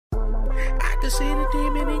see the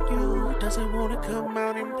demon in you, doesn't wanna come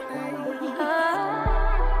out and play.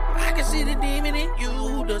 I can see the demon in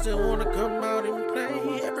you, doesn't wanna come out and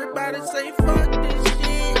play. Everybody say fuck this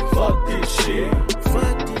shit. Fuck this shit.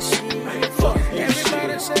 Fuck this shit. Hey, fuck this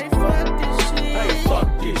Everybody shit. say fuck this shit. Hey, fuck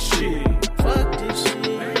this shit. Fuck this shit.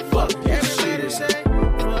 Hey, fuck this Everybody shit. say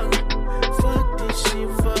fuck this shit.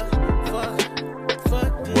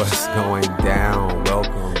 Fuck this What's shit. going down?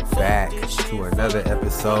 Welcome back to another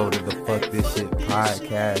episode of the Fuck This Shit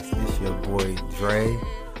podcast. It's your boy Dre.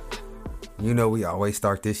 You know we always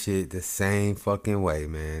start this shit the same fucking way,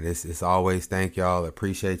 man. It's always thank y'all,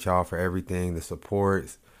 appreciate y'all for everything, the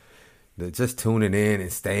supports, the just tuning in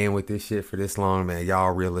and staying with this shit for this long, man.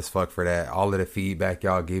 Y'all real as fuck for that. All of the feedback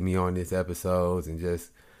y'all give me on these episodes and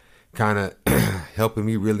just kind of helping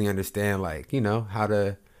me really understand, like, you know, how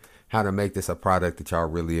to make this a product that y'all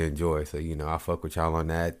really enjoy. So, you know, I fuck with y'all on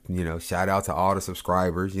that. You know, shout out to all the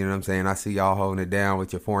subscribers. You know what I'm saying? I see y'all holding it down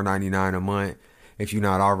with your $4.99 a month. If you're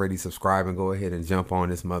not already subscribing, go ahead and jump on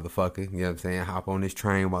this motherfucker. You know what I'm saying? Hop on this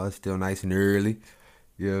train while it's still nice and early.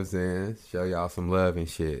 You know what I'm saying? Show y'all some love and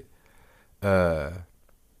shit.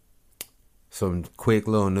 Some quick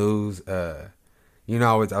little news. You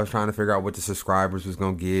know, I was trying to figure out what the subscribers was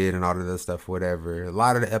going to get and all of that stuff, whatever. A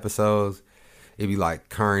lot of the episodes, it'd be like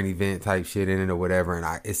current event type shit in it or whatever.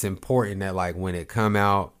 And it's important that, like, when it come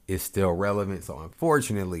out, it's still relevant. So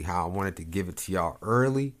unfortunately, how I wanted to give it to y'all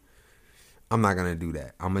early, I'm not going to do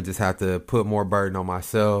that. I'm going to just have to put more burden on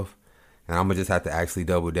myself. And I'm going to just have to actually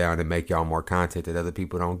double down and make y'all more content that other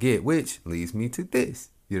people don't get. Which leads me to this.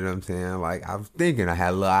 You know what I'm saying? Like, I was thinking, I had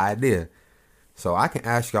a little idea. So I can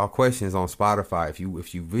ask y'all questions on Spotify. If you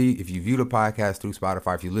view the podcast through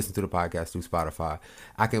Spotify, if you listen to the podcast through Spotify,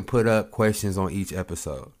 I can put up questions on each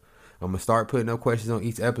episode. I'm going to start putting up questions on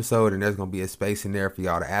each episode, and there's going to be a space in there for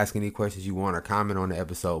y'all to ask any questions you want or comment on the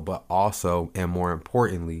episode. But also, and more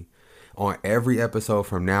importantly, on every episode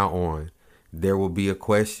from now on, there will be a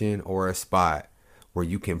question or a spot where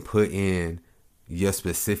you can put in your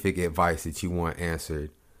specific advice that you want answered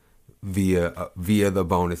via the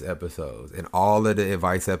bonus episodes. And all of the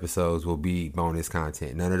advice episodes will be bonus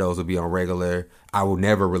content. None of those will be on regular. I will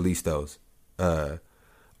never release those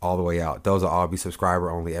all the way out. Those will all be subscriber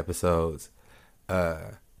only episodes.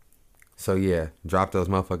 So yeah, drop those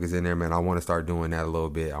motherfuckers in there, man. I want to start doing that a little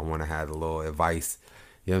bit. I want to have a little advice,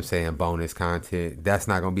 you know what I'm saying, bonus content. That's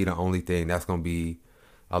not going to be the only thing. That's going to be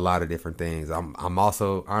a lot of different things. I'm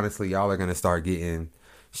also, honestly, y'all are going to start getting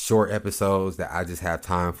short episodes that I just have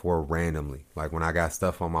time for randomly. Like when I got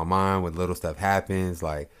stuff on my mind, when little stuff happens,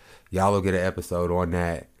 like y'all will get an episode on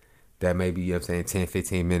that may be, you know what I'm saying, 10,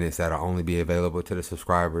 15 minutes that'll only be available to the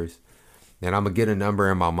subscribers. And I'm going to get a number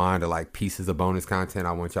in my mind of like pieces of bonus content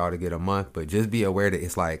I want y'all to get a month, but just be aware that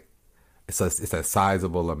it's like, it's a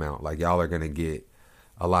sizable amount. Like y'all are going to get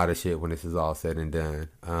a lot of shit when this is all said and done.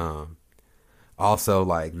 Also,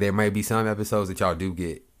 like, there may be some episodes that y'all do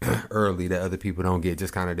get early that other people don't get,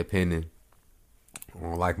 just kind of depending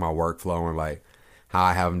on, like, my workflow and, like, how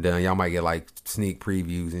I have them done. Y'all might get, like, sneak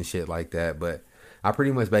previews and shit like that. But I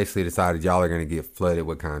pretty much basically decided y'all are going to get flooded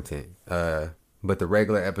with content. But the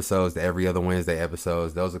regular episodes, the every other Wednesday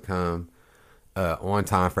episodes, those will come on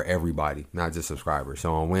time for everybody, not just subscribers.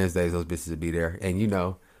 So on Wednesdays, those bitches will be there. And, you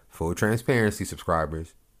know, full transparency,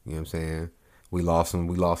 subscribers, you know what I'm saying? We lost some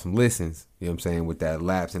listens, you know what I'm saying, with that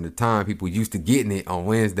lapse in the time. People used to getting it on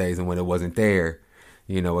Wednesdays, and when it wasn't there,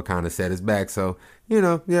 you know, it kind of set us back. So, you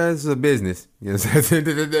know, yeah, this is a business, you know, at the end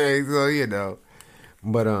of the day, so, you know.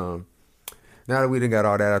 But now that we done got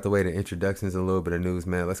all that out the way, the introductions and a little bit of news,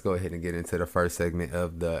 man, let's go ahead and get into the first segment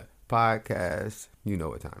of the podcast. You know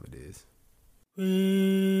what time it is. Real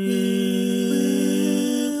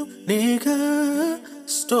nigga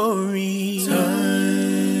story time.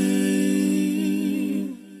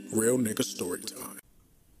 Real nigga story time.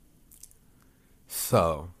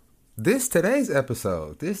 So, today's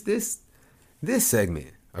episode, this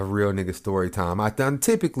segment of Real Nigga Story Time,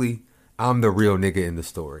 typically I'm the real nigga in the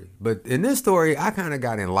story. But in this story, I kind of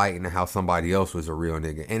got enlightened to how somebody else was a real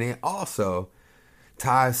nigga. And it also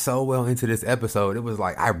ties so well into this episode. It was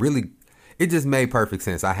like, it just made perfect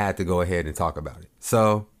sense. I had to go ahead and talk about it.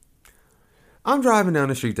 So, I'm driving down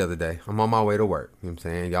the street the other day. I'm on my way to work. You know what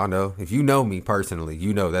I'm saying? Y'all know, if you know me personally,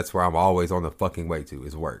 you know that's where I'm always on the fucking way to,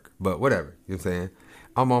 is work. But whatever. You know what I'm saying?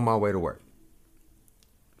 I'm on my way to work.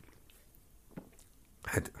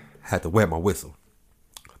 Had to wet my whistle.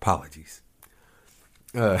 Apologies.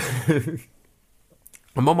 I'm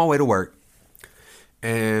on my way to work.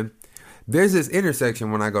 And there's this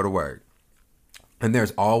intersection when I go to work. And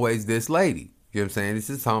there's always this lady. You know what I'm saying?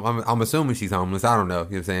 This is I'm assuming she's homeless. I don't know. You know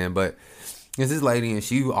what I'm saying? But It's this lady, and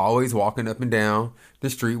she always walking up and down the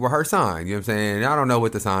street with her sign. You know what I'm saying? I don't know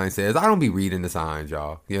what the sign says. I don't be reading the signs,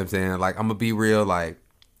 y'all. You know what I'm saying? Like, I'm going to be real. Like,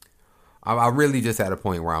 I really just at a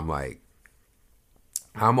point where I'm like,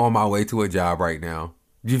 I'm on my way to a job right now.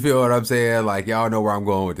 You feel what I'm saying? Like, y'all know where I'm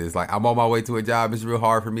going with this. Like, I'm on my way to a job. It's real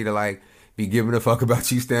hard for me to, like, be giving a fuck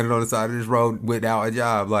about you standing on the side of this road without a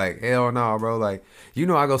job. Like, hell no, bro. Like, you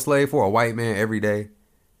know I go slave for a white man every day.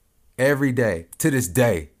 Every day. To this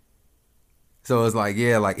day. So it's like,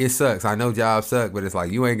 yeah, like, it sucks. I know jobs suck, but it's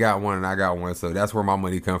like, you ain't got one and I got one. So that's where my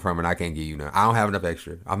money come from, and I can't give you none. I don't have enough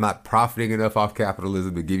extra. I'm not profiting enough off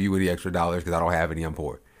capitalism to give you any extra dollars because I don't have any. I'm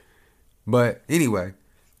poor. But anyway,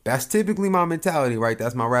 that's typically my mentality, right?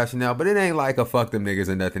 That's my rationale. But it ain't like a fuck them niggas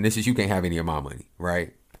or nothing. It's just you can't have any of my money,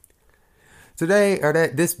 right? Today, or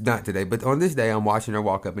not today, but on this day, I'm watching her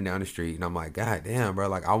walk up and down the street, and I'm like, God damn, bro.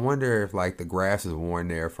 Like, I wonder if, like, the grass is worn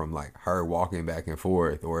there from, like, her walking back and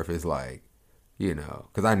forth, or if it's, like, you know,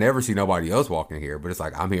 because I never see nobody else walking here, but it's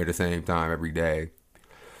like, I'm here at the same time every day.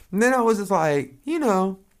 And then I was just like, you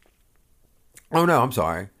know, oh no, I'm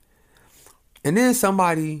sorry. And then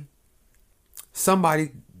somebody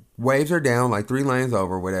waves her down like 3 lanes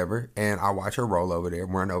over, whatever, and I watch her roll over there,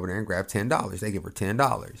 run over there and grab $10. They give her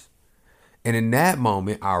 $10. And in that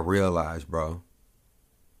moment, I realized, bro,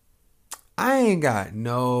 I ain't got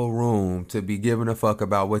no room to be giving a fuck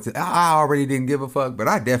about I already didn't give a fuck, but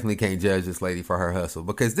I definitely can't judge this lady for her hustle,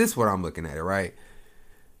 because this is what I'm looking at it, right?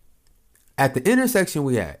 At the intersection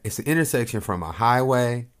we at, it's the intersection from a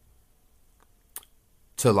highway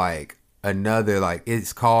to like another, like,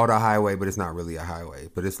 it's called a highway, but it's not really a highway,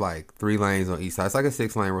 but it's like 3 lanes on each side. It's like a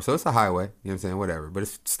 6-lane road, so it's a highway, you know what I'm saying, whatever, but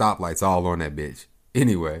it's stoplights all on that bitch.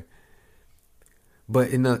 Anyway.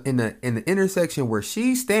 But in the intersection where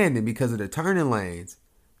she's standing, because of the turning lanes,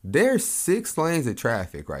 there's 6 lanes of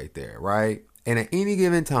traffic right there, right? And at any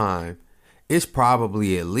given time, it's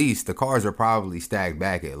probably at least, the cars are probably stacked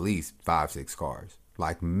back at least 5-6 cars,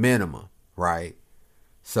 like minimum, right?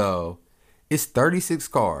 So it's 36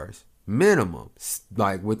 cars minimum,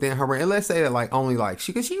 like within her range. And let's say that, like, only like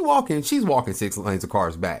she's walking 6 lanes of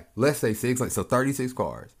cars back. Let's say 6 lanes, so 36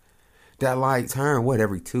 cars. That light turn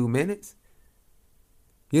every 2 minutes?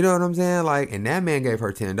 You know what I'm saying? Like, and that man gave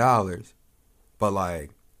her $10. But,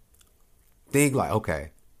 like, think like,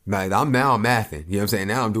 okay, like, I'm mathing. You know what I'm saying?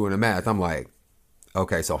 Now I'm doing the math. I'm like,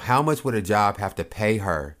 okay, so how much would a job have to pay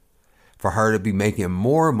her for her to be making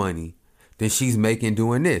more money than she's making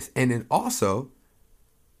doing this? And then also,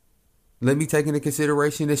 let me take into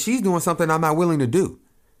consideration that she's doing something I'm not willing to do.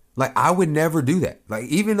 Like, I would never do that. Like,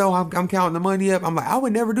 even though I'm counting the money up, I'm like, I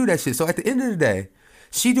would never do that shit. So at the end of the day,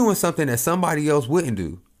 she doing something that somebody else wouldn't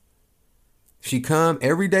do. She come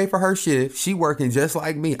every day for her shift. She working just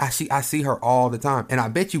like me. I see her all the time. And I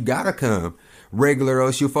bet you gotta come regular, or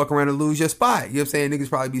else you'll fuck around and lose your spot. You know what I'm saying? Niggas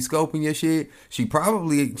probably be scoping your shit. She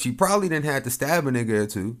probably didn't have to stab a nigga or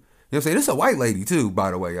two. You know what I'm saying? This is a white lady too,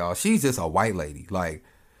 by the way, y'all. She's just a white lady. Like,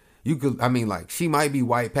 she might be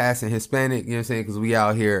white passing Hispanic, you know what I'm saying? Because we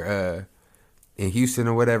out here in Houston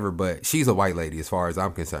or whatever, but she's a white lady as far as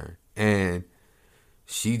I'm concerned. And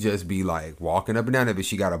she just be like walking up and down there, but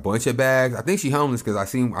she got a bunch of bags. I think she homeless, because I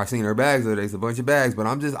seen her bags the other day. It's a bunch of bags, but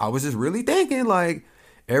I was just really thinking, like,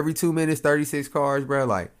 every 2 minutes, 36 cars, bro.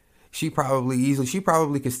 Like, she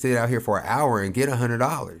probably could sit out here for an hour and get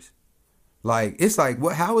 $100. Like, it's like,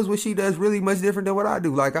 how is what she does really much different than what I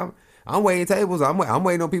do? Like, I'm waiting tables. I'm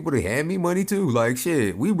waiting on people to hand me money too. Like,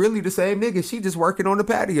 shit, we really the same nigga. She just working on the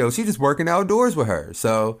patio. She just working outdoors with her.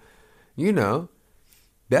 So, you know.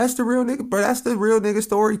 That's the real nigga, bro. That's the real nigga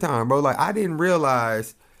story time, bro. Like, I didn't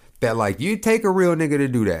realize that, like, you take a real nigga to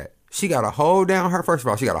do that. She got to hold down her, first of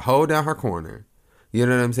all, she got to hold down her corner. You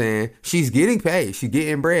know what I'm saying? She's getting paid. She's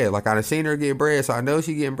getting bread. Like, I done seen her get bread, so I know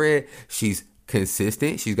she getting bread. She's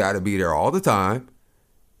consistent. She's got to be there all the time.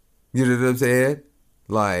 You know what I'm saying?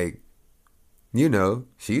 Like, you know,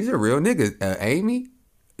 she's a real nigga. Amy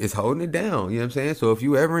is holding it down. You know what I'm saying? So if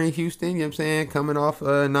you ever in Houston, you know what I'm saying, coming off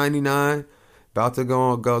 99, about to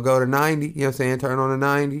go to 90, you know what I'm saying, turn on a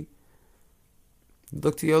 90,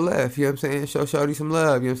 look to your left, you know what I'm saying, show shorty some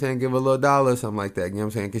love, you know what I'm saying, give her a little dollar or something like that, you know what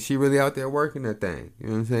I'm saying, because she really out there working that thing, you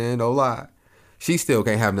know what I'm saying, don't lie. She still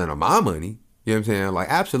can't have none of my money, you know what I'm saying, like,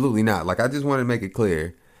 absolutely not. Like, I just want to make it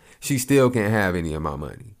clear, she still can't have any of my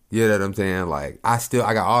money, you know what I'm saying, like, I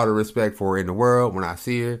got all the respect for her in the world when I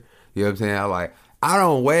see her, you know what I'm saying, I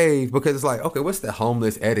don't wave, because it's like, okay, what's the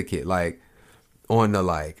homeless etiquette, like, on the,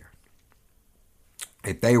 like,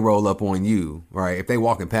 if they roll up on you, right? If they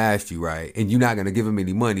walking past you, right, and you're not gonna give them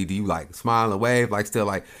any money, do you like smile and wave, like still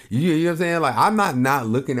like you know what I'm saying? Like I'm not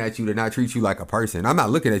looking at you to not treat you like a person. I'm not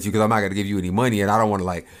looking at you because I'm not gonna give you any money, and I don't want to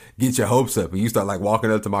like get your hopes up, and you start like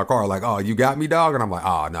walking up to my car like, oh, you got me, dog, and I'm like,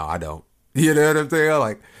 oh no, I don't. You know what I'm saying?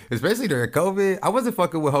 Like especially during COVID, I wasn't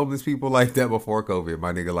fucking with homeless people like that before COVID,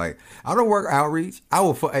 my nigga. Like I don't work outreach. I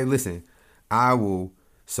will. Hey, listen, I will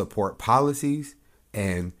support policies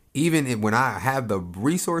and. Even when I have the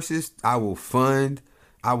resources, I will fund,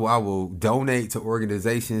 I will donate to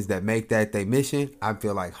organizations that make that their mission. I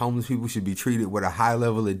feel like homeless people should be treated with a high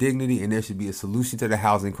level of dignity, and there should be a solution to the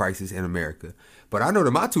housing crisis in America. But I know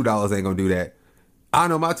that my $2 ain't gonna do that. I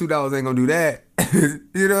know my $2 ain't gonna do that.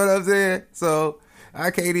 You know what I'm saying? So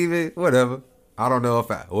I can't even, whatever. I don't know if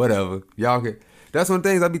whatever. Y'all can. That's one of the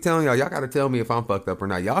things I be telling y'all. Y'all gotta tell me if I'm fucked up or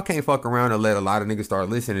not. Y'all can't fuck around and let a lot of niggas start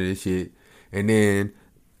listening to this shit, and then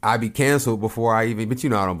I be canceled before I even, but you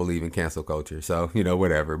know I don't believe in cancel culture, so you know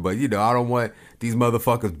whatever. But you know I don't want these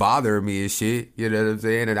motherfuckers bothering me and shit. You know what I'm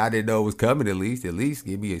saying? And I didn't know it was coming. At least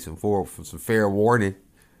give me some fair warning.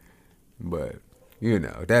 But you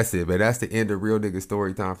know that's it. But that's the end of Real Nigga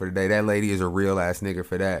Story Time for today. That lady is a real ass nigga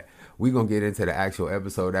for that. We gonna get into the actual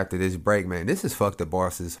episode after this break, man. This is Fuck the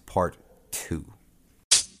Bosses Part 2.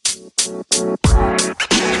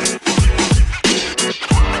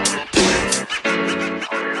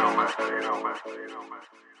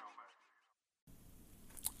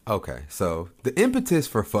 Okay, so the impetus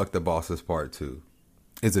for Fuck the Bosses Part 2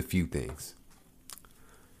 is a few things.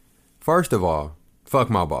 First of all, fuck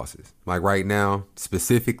my bosses. Like right now,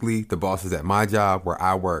 specifically the bosses at my job where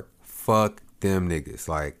I work, fuck them niggas.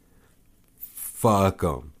 Like, fuck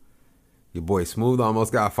them. Your boy Smooth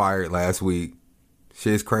almost got fired last week.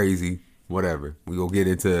 Shit's crazy. Whatever. We gonna get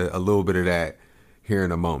into a little bit of that here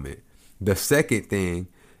in a moment. The second thing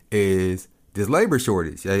is this labor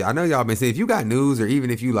shortage. I know y'all been saying, if you got news or even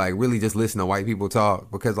if you like really just listen to white people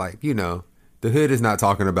talk, because like, you know, the hood is not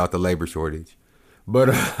talking about the labor shortage. But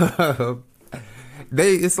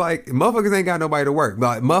it's like motherfuckers ain't got nobody to work.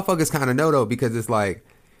 Like motherfuckers kind of know though, because it's like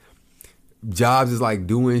jobs is like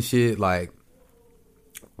doing shit like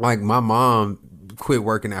my mom quit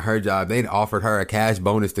working at her job. They'd offered her a cash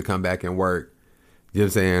bonus to come back and work. You know what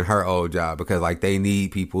I'm saying? Her old job, because like they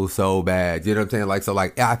need people so bad. You know what I'm saying? Like, so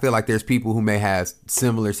like, I feel like there's people who may have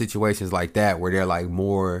similar situations like that where they're like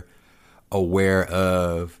more aware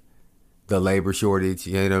of the labor shortage.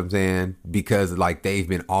 You know what I'm saying? Because like they've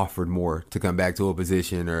been offered more to come back to a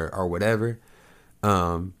position or whatever.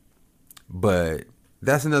 But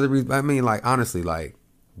that's another reason. I mean, like, honestly, like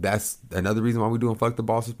that's another reason why we're doing Fuck the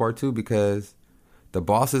Bosses Part 2, because the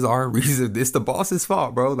bosses are a reason. It's the boss's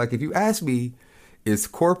fault, bro. Like if you ask me, it's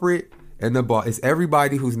corporate and the boss. It's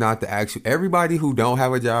everybody who's not the actual, everybody who don't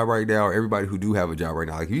have a job right now or everybody who do have a job right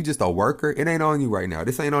now. Like if you just a worker, it ain't on you right now.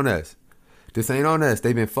 This ain't on us. This ain't on us.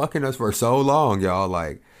 They've been fucking us for so long, y'all.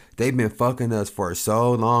 Like they've been fucking us for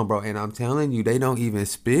so long, bro. And I'm telling you, they don't even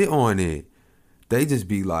spit on it. They just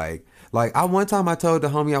be like one time I told the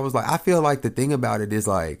homie, I was like, I feel like the thing about it is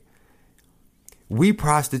like, we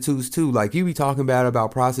prostitutes too. Like you be talking bad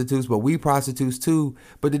about prostitutes, but we prostitutes too.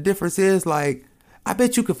 But the difference is like, I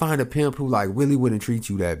bet you could find a pimp who like really wouldn't treat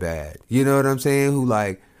you that bad. You know what I'm saying? Who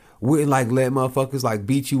like wouldn't like let motherfuckers like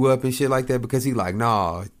beat you up and shit like that because he like,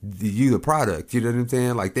 nah, you the product. You know what I'm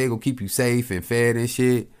saying? Like they gonna keep you safe and fed and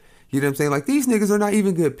shit. You know what I'm saying? Like these niggas are not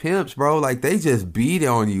even good pimps, bro. Like they just beat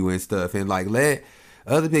on you and stuff and like let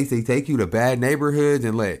other pigs, they take you to bad neighborhoods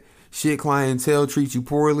and let shit clientele treat you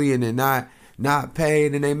poorly and then not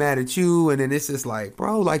paid and they mad at you. And then it's just like,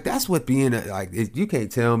 bro, like that's what being you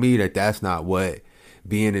can't tell me that that's not what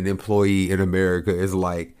being an employee in America is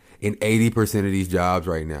like in 80% of these jobs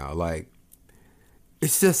right now. Like,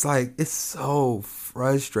 it's just like, it's so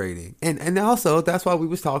frustrating. And also, that's why we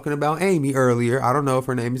was talking about Amy earlier. I don't know if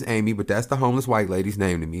her name is Amy, but that's the homeless white lady's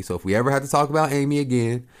name to me. So if we ever have to talk about Amy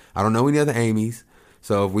again, I don't know any other Amy's.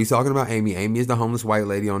 So if we talking about Amy is the homeless white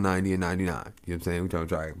lady on 90 and 99. You know what I'm saying? We're trying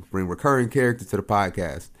to try to bring recurring characters to the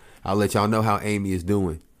podcast. I'll let y'all know how Amy is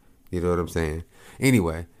doing. You know what I'm saying?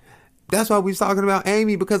 Anyway, that's why we was talking about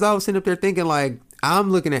Amy, because I was sitting up there thinking like,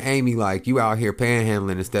 I'm looking at Amy like you out here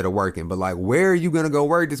panhandling instead of working. But like, where are you going to go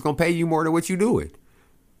work that's going to pay you more than what you doing?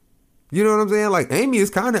 You know what I'm saying? Like Amy is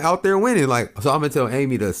kind of out there winning. Like, so I'm going to tell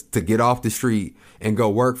Amy to get off the street and go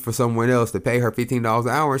work for someone else to pay her $15 an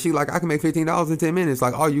hour. And she like, I can make $15 in 10 minutes.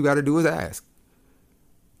 Like all you got to do is ask.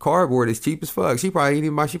 Cardboard is cheap as fuck. She probably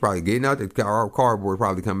getting out the cardboard,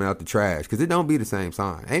 probably coming out the trash because it don't be the same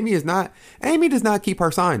sign. Amy does not keep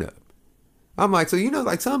her sign up. I'm like, so you know,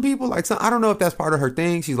 like some people, like some, I don't know if that's part of her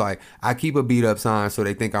thing. She's like, I keep a beat up sign so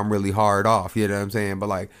they think I'm really hard off. You know what I'm saying? But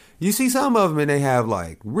like, you see some of them and they have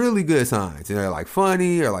like really good signs and they're like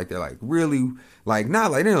funny or like they're like really like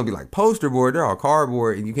not like they don't be like poster board. They're all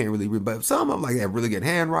cardboard and you can't really read. But some of them like have really good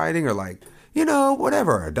handwriting or like, you know,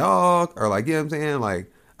 whatever, a dog or like, you know what I'm saying?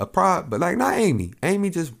 Like a prop, but like not Amy. Amy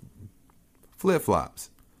just flip flops.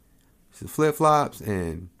 She's flip flops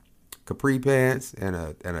and capri pants and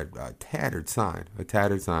a tattered sign.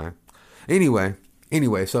 Anyway,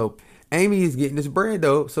 so Amy is getting this bread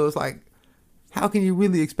though. So it's like, how can you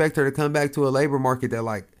really expect her to come back to a labor market that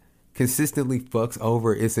like consistently fucks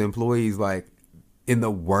over its employees like in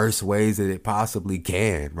the worst ways that it possibly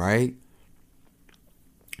can, right?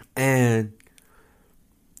 And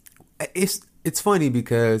it's funny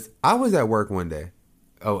because I was at work one day,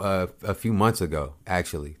 a few months ago,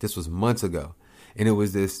 actually. This was months ago. And it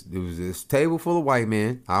was this table full of white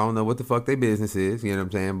men. I don't know what the fuck their business is, you know what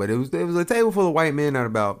I'm saying? But it was a table full of white men at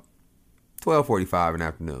about 12:45 in the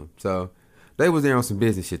afternoon. So they was there on some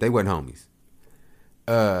business shit. They wasn't homies.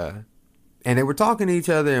 And they were talking to each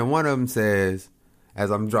other, and one of them says,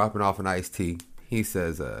 as I'm dropping off an iced tea, he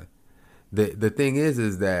says, the thing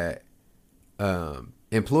is that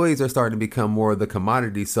employees are starting to become more of the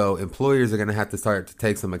commodity, so employers are going to have to start to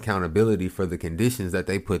take some accountability for the conditions that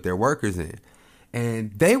they put their workers in.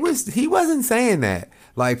 And he wasn't saying that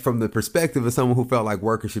like from the perspective of someone who felt like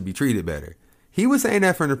workers should be treated better. He was saying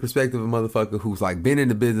that from the perspective of a motherfucker who's like been in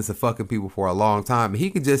the business of fucking people for a long time. And he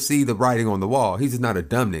could just see the writing on the wall. He's just not a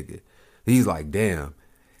dumb nigga. He's like, damn,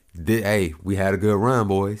 hey, we had a good run,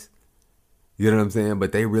 boys. You know what I'm saying?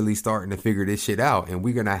 But they really starting to figure this shit out. And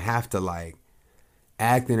we're going to have to like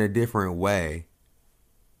act in a different way.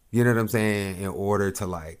 You know what I'm saying? In order to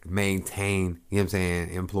like maintain, you know what I'm saying,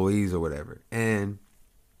 employees or whatever. And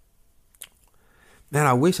man,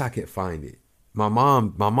 I wish I could find it. My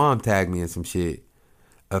mom tagged me in some shit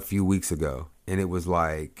a few weeks ago. And it was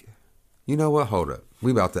like, you know what? Hold up.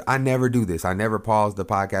 I never do this. I never pause the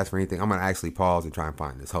podcast for anything. I'm going to actually pause and try and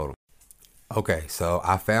find this. Hold on. Okay. So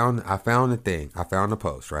I found the thing. I found the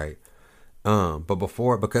post, right? But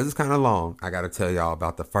because it's kind of long, I got to tell y'all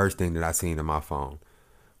about the first thing that I seen in my phone.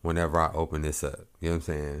 Whenever I open this up, you know what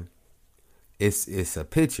I'm saying? It's a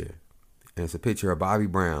picture, and it's a picture of Bobby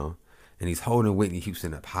Brown, and he's holding Whitney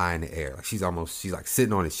Houston up high in the air, like she's like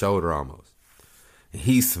sitting on his shoulder almost. And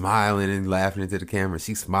he's smiling and laughing into the camera.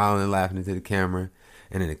 She's smiling and laughing into the camera,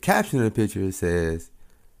 and in the caption of the picture it says,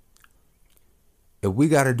 "If we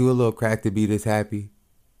got to do a little crack to be this happy,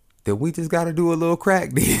 then we just got to do a little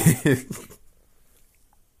crack." Then.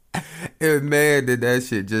 And man, did that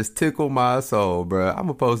shit just tickle my soul, bro. I'm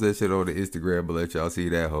gonna post that shit on the Instagram, but let y'all see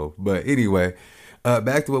that hoe. But anyway,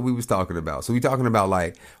 back to what we was talking about. So we talking about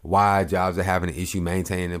like why jobs are having an issue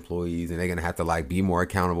maintaining employees, and they're gonna have to like be more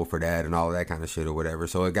accountable for that and all that kind of shit or whatever.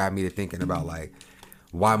 So it got me to thinking about like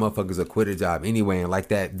why motherfuckers will quit a job anyway, and like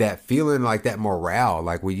that feeling, like that morale,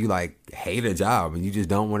 like when you like hate a job and you just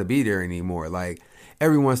don't want to be there anymore, like.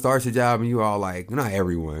 Everyone starts a job and you all like, not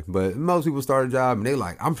everyone, but most people start a job and they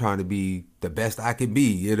like, I'm trying to be the best I can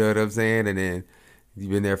be. You know what I'm saying? And then you've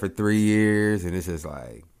been there for 3 years and it's just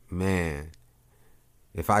like, man,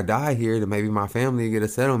 if I die here, then maybe my family will get a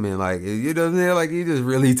settlement. Like, you know what I'm saying? Like, you're just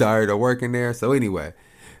really tired of working there. So anyway,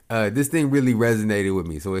 this thing really resonated with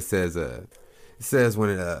me. So it says when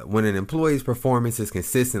an employee's performance is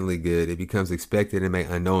consistently good, it becomes expected and may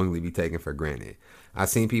unknowingly be taken for granted. I've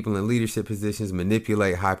seen people in leadership positions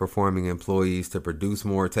manipulate high-performing employees to produce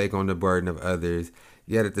more, take on the burden of others,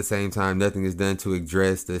 yet at the same time, nothing is done to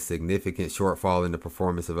address the significant shortfall in the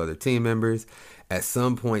performance of other team members. At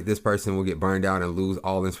some point, this person will get burned out and lose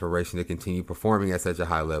all inspiration to continue performing at such a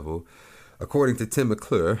high level. According to Tim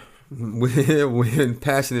McClure, when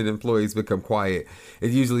passionate employees become quiet,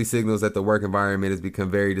 it usually signals that the work environment has become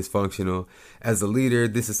very dysfunctional. As a leader,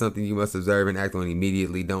 this is something you must observe and act on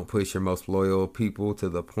immediately. Don't push your most loyal people to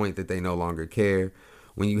the point that they no longer care.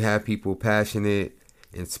 When you have people passionate,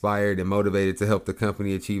 inspired, and motivated to help the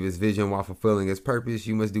company achieve its vision while fulfilling its purpose,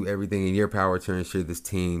 you must do everything in your power to ensure this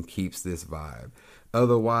team keeps this vibe.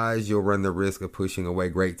 Otherwise, you'll run the risk of pushing away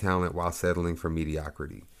great talent while settling for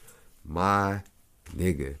mediocrity. My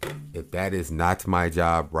nigga, if that is not my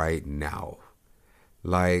job right now,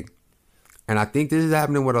 like, and I think this is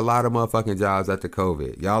happening with a lot of motherfucking jobs after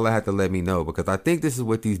COVID. Y'all have to let me know, because I think this is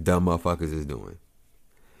what these dumb motherfuckers is doing.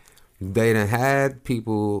 They done had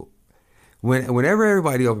people, whenever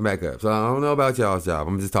everybody open back up. So I don't know about y'all's job.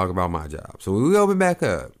 I'm just talking about my job. So when we open back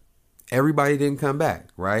up, everybody didn't come back,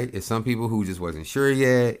 right? It's some people who just wasn't sure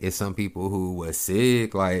yet. It's some people who was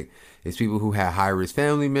sick. Like, it's people who had high risk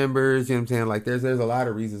family members. You know what I'm saying? Like, there's a lot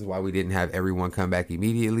of reasons why we didn't have everyone come back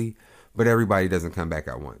immediately, but everybody doesn't come back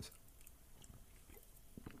at once.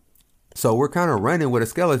 So we're kind of running with a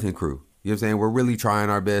skeleton crew. You know what I'm saying? We're really trying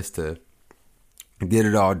our best to get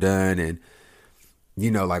it all done and,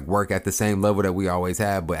 you know, like work at the same level that we always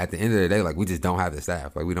have. But at the end of the day, like, we just don't have the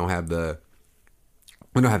staff. Like, we don't have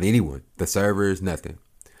anyone, the servers, nothing.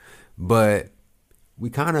 But we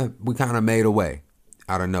kind of made a way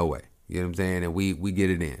out of no way. You know what I'm saying? And we get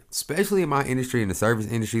it in, especially in my industry, in the service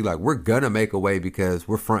industry. Like, we're going to make a way because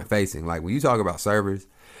we're front facing. Like, when you talk about servers,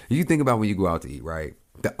 you think about when you go out to eat, right?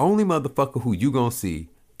 The only motherfucker who you going to see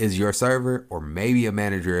is your server, or maybe a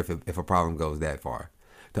manager if a problem goes that far.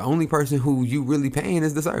 The only person who you really paying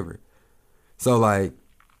is the server. So, like,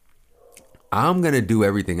 I'm going to do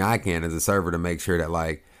everything I can as a server to make sure that,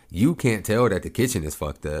 like, you can't tell that the kitchen is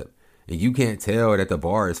fucked up, and you can't tell that the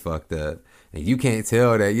bar is fucked up, and you can't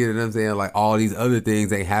tell that, you know what I'm saying, like, all these other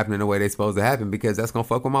things ain't happening the way they're supposed to happen, because that's going to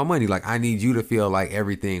fuck with my money. Like, I need you to feel like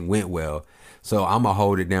everything went well, so I'm going to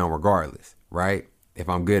hold it down regardless, right? If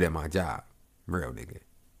I'm good at my job. Real nigga.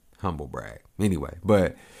 Humble brag. Anyway,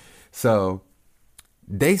 but so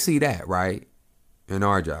they see that, right, in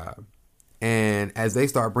our job. And as they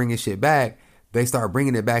start bringing shit back, they start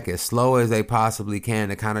bringing it back as slow as they possibly can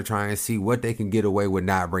to kind of try and see what they can get away with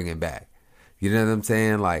not bringing back. You know what I'm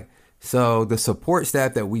saying? Like, so the support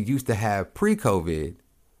staff that we used to have pre-COVID,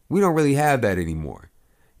 we don't really have that anymore.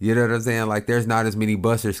 You know what I'm saying? Like, there's not as many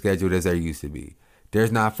busters scheduled as there used to be.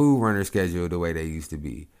 There's not food runners scheduled the way they used to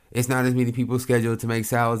be. It's not as many people scheduled to make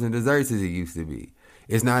salads and desserts as it used to be.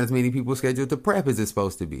 It's not as many people scheduled to prep as it's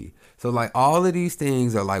supposed to be. So, like, all of these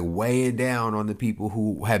things are, like, weighing down on the people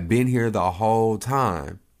who have been here the whole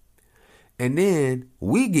time. And then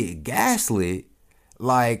we get gaslit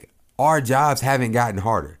like our jobs haven't gotten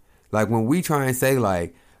harder. Like, when we try and say,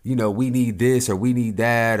 like, you know, we need this or we need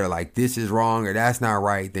that, or like, this is wrong or that's not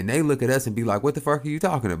right, then they look at us and be like, what the fuck are you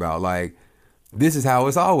talking about? Like, this is how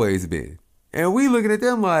it's always been. And we looking at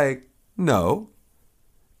them like, no,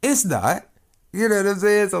 it's not. You know what I'm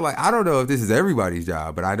saying? So, like, I don't know if this is everybody's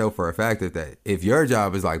job, but I know for a fact that if your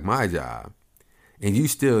job is like my job and you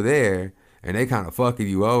still there and they kind of fucking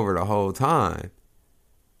you over the whole time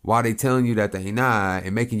while they telling you that they not,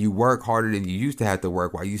 and making you work harder than you used to have to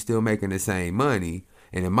work while you still making the same money.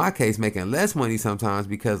 And in my case, making less money sometimes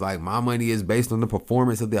because, like, my money is based on the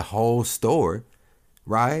performance of the whole store,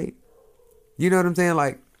 right? You know what I'm saying?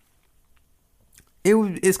 Like,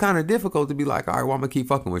 it's kind of difficult to be like, all right, well, I'm going to keep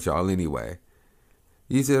fucking with y'all anyway.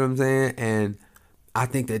 You see what I'm saying? And I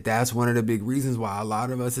think that that's one of the big reasons why a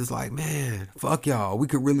lot of us is like, man, fuck y'all. We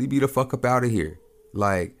could really be the fuck up out of here.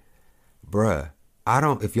 Like, bruh,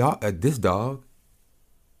 if y'all, this dog,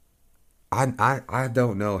 I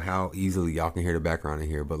don't know how easily y'all can hear the background in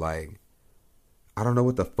here, but, like, I don't know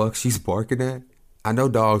what the fuck she's barking at. I know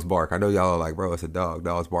dogs bark. I know y'all are like, bro, it's a dog.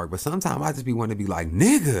 Dogs bark. But sometimes I just be wanting to be like,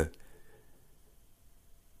 nigga.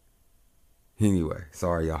 Anyway,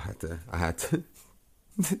 sorry, y'all. I had to.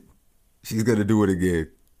 She's going to do it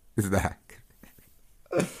again. It's back.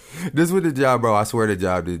 This with the job, bro. I swear the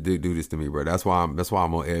job did do this to me, bro. That's why I'm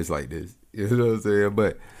on edge like this. You know what I'm saying?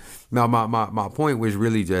 But no, my point was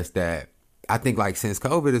really just that I think, like, since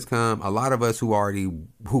COVID has come, a lot of us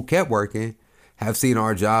who kept working have seen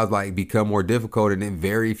our jobs, like, become more difficult, and in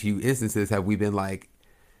very few instances have we been, like,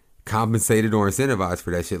 compensated or incentivized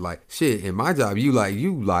for that shit. Like, shit, in my job, you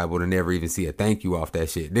liable to never even see a thank you off that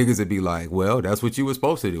shit. Niggas would be like, well, that's what you were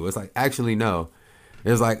supposed to do. It's like, actually, no.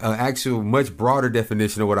 It's like an actual much broader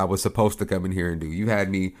definition of what I was supposed to come in here and do. You had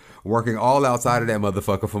me working all outside of that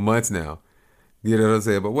motherfucker for months now. You know what I'm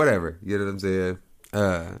saying? But whatever. You know what I'm saying?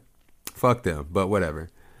 Fuck them. But whatever.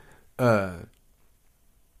 And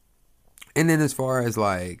then as far as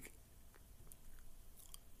like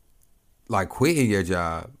quitting your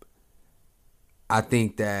job, I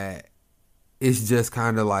think that it's just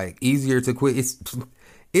kind of like easier to quit.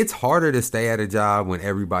 It's harder to stay at a job when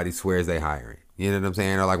everybody swears they hiring. You know what I'm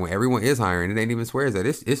saying? Or like when everyone is hiring, it ain't even swears that.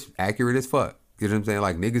 It's accurate as fuck. You know what I'm saying?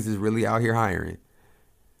 Like, niggas is really out here hiring.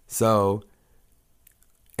 So,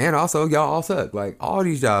 and also y'all all suck. Like, all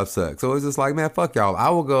these jobs suck. So it's just like, man, fuck y'all. I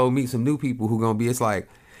will go meet some new people who gonna be, it's like,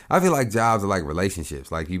 I feel like jobs are like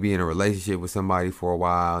relationships. Like, you be in a relationship with somebody for a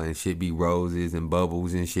while and shit be roses and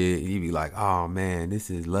bubbles and shit. And you be like, oh man, this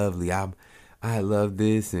is lovely. I love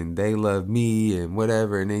this and they love me and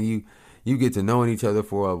whatever. And then you get to knowing each other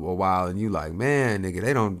for a while and you like, man, nigga,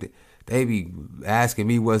 they be asking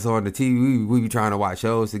me what's on the TV. We be trying to watch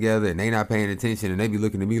shows together, and they not paying attention, and they be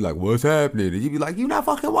looking at me like, what's happening? And you be like, you not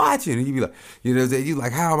fucking watching. And you be like, you know what I'm saying? You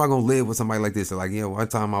like, how am I going to live with somebody like this? And like, one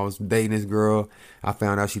time I was dating this girl. I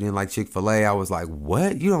found out she didn't like Chick-fil-A. I was like,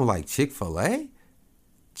 what? You don't like Chick-fil-A?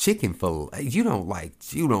 Chicken fillet? You don't like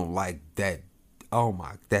that? Oh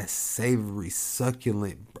my, that savory,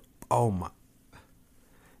 succulent. Oh my.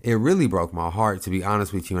 It really broke my heart, to be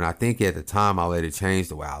honest with you. And I think at the time I let it change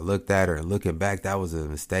the way I looked at her. And looking back, that was a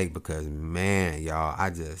mistake because, man, y'all,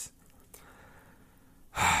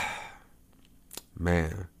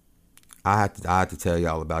 man, I had to tell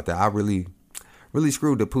y'all about that. I really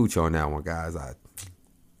screwed the pooch on that one, guys.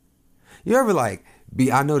 You ever like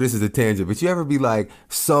I know this is a tangent, but you ever be like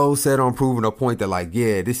so set on proving a point that like,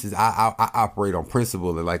 yeah, this is, I operate on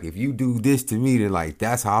principle. And like, if you do this to me, then like,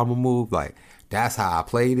 that's how I'm gonna move. Like, that's how I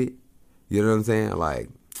played it. You know what I'm saying? Like,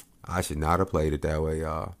 I should not have played it that way,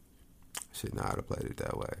 y'all. Should not have played it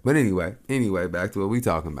that way. But anyway, back to what we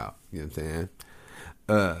talking about. You know what I'm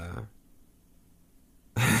saying?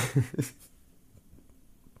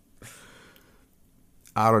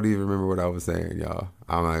 I don't even remember what I was saying, y'all.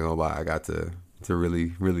 I'm not gonna lie. I got to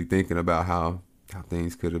really, really thinking about how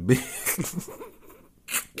things could have been.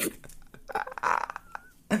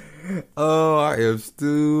 Oh, I am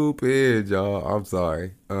stupid, y'all. I'm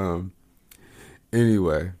sorry.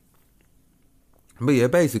 Anyway. But yeah,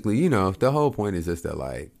 basically, the whole point is just that,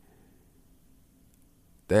 like,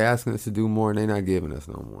 they asking us to do more and they not giving us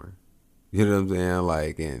no more. You know what I'm saying?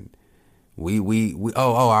 Like, and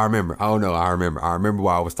I remember. Oh no, I remember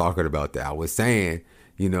why I was talking about that. I was saying,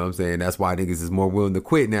 you know what I'm saying, that's why niggas is more willing to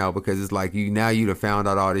quit now, because it's like you done found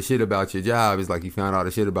out all this shit about your job. It's like you found out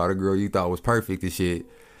the shit about a girl you thought was perfect and shit.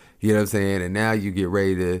 You know what I'm saying? And now you get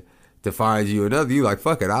ready to find you another. You like,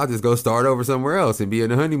 fuck it, I'll just go start over somewhere else and be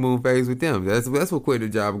in the honeymoon phase with them. That's what quitting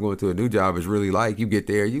a job and going to a new job is really like. You get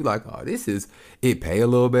there, you like, oh, it pay a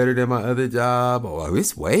little better than my other job. Oh,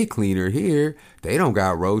 it's way cleaner here. They don't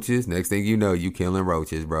got roaches. Next thing you know, you killing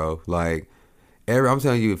roaches, bro. Like, I'm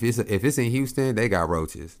telling you, if it's in Houston, they got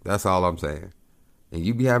roaches. That's all I'm saying. And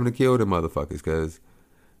you be having to kill them motherfuckers, because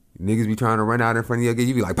niggas be trying to run out in front of you.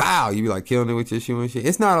 You be like, pow! You be like killing it with your shoe and shit.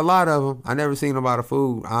 It's not a lot of them. I never seen them by the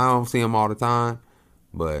food. I don't see them all the time.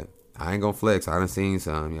 But I ain't gonna flex. I done seen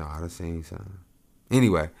some, y'all. I done seen some.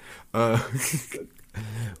 Anyway,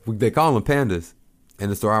 they call them pandas in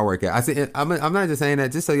the store I work at. I'm not just saying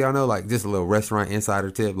that, just so y'all know, like, just a little restaurant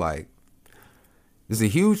insider tip. Like, there's a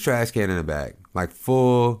huge trash can in the back, like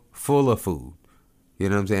full of food. You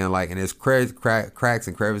know what I'm saying? Like, and there's cracks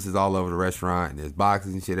and crevices all over the restaurant, and there's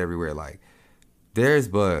boxes and shit everywhere. Like, there's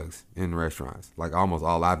bugs in restaurants. Like, almost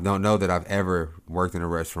all. I don't know that I've ever worked in a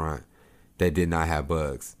restaurant that did not have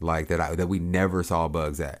bugs. Like, that we never saw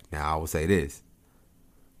bugs at. Now, I will say this.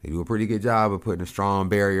 They do a pretty good job of putting a strong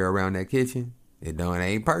barrier around that kitchen. It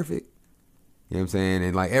ain't perfect. You know what I'm saying?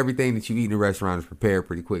 And like, everything that you eat in a restaurant is prepared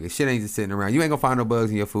pretty quick. And shit ain't just sitting around. You ain't gonna find no bugs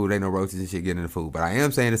in your food. Ain't no roaches and shit getting in the food. But I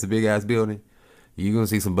am saying it's a big ass building. You're gonna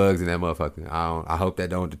see some bugs in that motherfucker. I hope that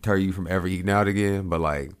don't deter you from ever eating out again. But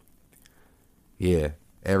like, yeah,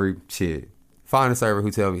 every shit. Find a server who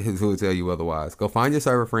will tell you otherwise. Go find your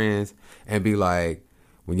server friends and be like,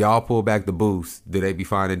 when y'all pull back the booths, do they be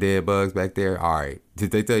finding dead bugs back there? All right.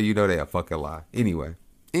 Did they tell you no? They a fucking lie. Anyway.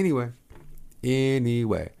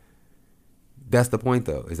 That's the point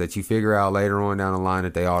though, is that you figure out later on down the line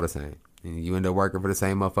that they all the same. And you end up working for the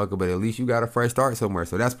same motherfucker, but at least you got a fresh start somewhere.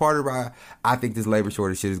 So that's part of why I think this labor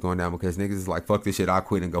shortage shit is going down, because niggas is like, fuck this shit, I'll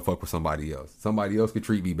quit and go fuck with somebody else. Somebody else could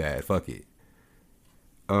treat me bad. Fuck it.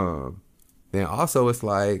 Then also it's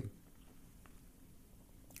like,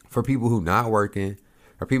 for people who not working,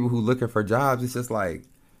 or people who looking for jobs, it's just like,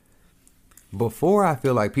 before I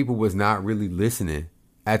feel like people was not really listening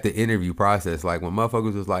at the interview process. Like, when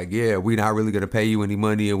motherfuckers was like, yeah, we not really going to pay you any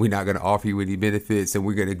money, and we not going to offer you any benefits, and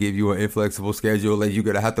we're going to give you an inflexible schedule, and you're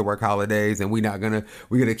going to have to work holidays, and we're going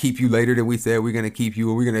to keep you later than we said we're going to keep you,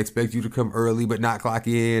 and we're going to expect you to come early but not clock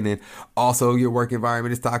in, and also your work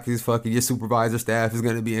environment is toxic as fuck, and your supervisor staff is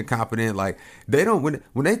going to be incompetent. Like, they don't,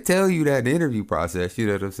 when they tell you that in the interview process, you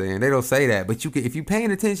know what I'm saying, they don't say that, but you can, if you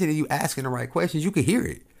paying attention and you asking the right questions, you can hear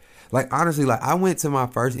it. Like, honestly, like, I went to my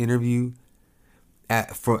first interview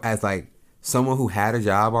as like someone who had a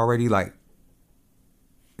job already, like,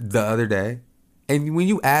 the other day. And when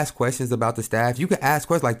you ask questions about the staff, you can ask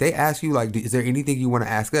questions, like, they ask you, like, is there anything you want to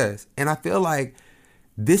ask us? And I feel like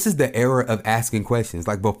this is the era of asking questions.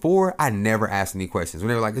 Like, before, I never asked any questions. When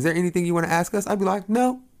they were like, is there anything you want to ask us? I'd be like,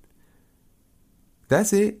 no.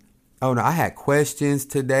 That's it. Oh no, I had questions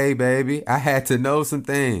today, baby. I had to know some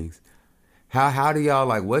things. How do y'all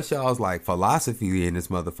like? What's y'all's like philosophy in this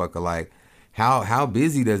motherfucker? Like, how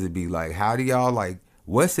busy does it be? Like, how do y'all like?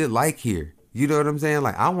 What's it like here? You know what I'm saying?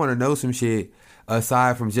 Like, I want to know some shit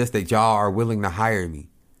aside from just that y'all are willing to hire me.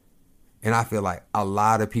 And I feel like a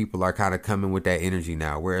lot of people are kind of coming with that energy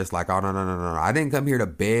now, where it's like, oh, no. I didn't come here to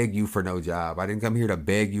beg you for no job. I didn't come here to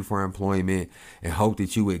beg you for employment and hope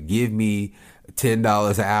that you would give me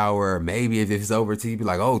 $10 an hour. Maybe if it's over to you, be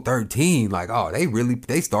like, oh, 13. Like, oh,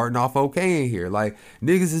 they starting off okay in here. Like,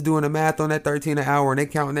 niggas is doing the math on that 13 an hour and they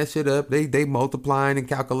counting that shit up. They multiplying and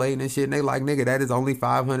calculating and shit. And they like, nigga, that is only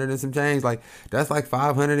 500 and some change. Like, that's like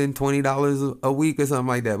 $520 a week or something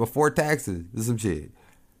like that before taxes or some shit.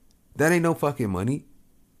 That ain't no fucking money.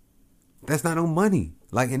 That's not no money.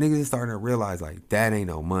 Like, and niggas is starting to realize, like, that ain't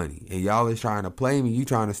no money. And y'all is trying to play me. You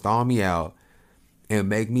trying to stall me out and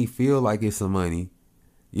make me feel like it's some money.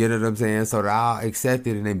 You know what I'm saying? So that I'll accept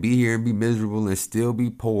it and then be here and be miserable and still be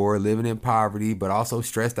poor, living in poverty, but also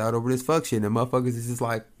stressed out over this fuck shit. And motherfuckers is just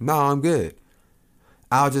like, no, I'm good.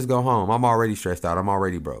 I'll just go home. I'm already stressed out. I'm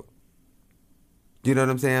already broke. You know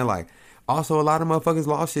what I'm saying? Like, also, a lot of motherfuckers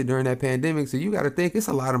lost shit during that pandemic. So you got to think it's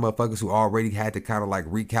a lot of motherfuckers who already had to kind of like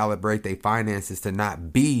recalibrate their finances to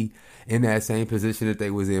not be in that same position that they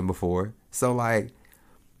was in before. So like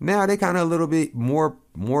now they kind of a little bit more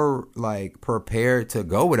like prepared to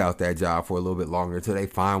go without that job for a little bit longer until they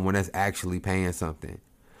find one that's actually paying something.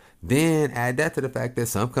 Then add that to the fact that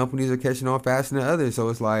some companies are catching on faster than others. So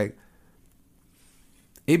it's like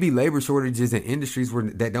it be labor shortages in industries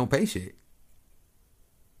that don't pay shit.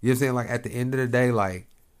 You know what I'm saying? Like, at the end of the day, like,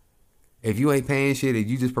 if you ain't paying shit and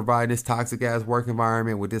you just provide this toxic-ass work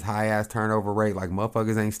environment with this high-ass turnover rate, like,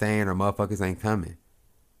 motherfuckers ain't staying or motherfuckers ain't coming.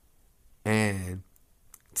 And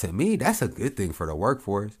to me, that's a good thing for the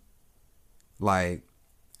workforce. Like,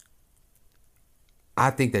 I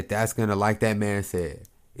think that's going to, like that man said,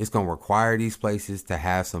 it's going to require these places to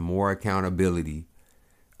have some more accountability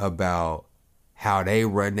about how they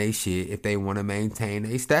run their shit if they want to maintain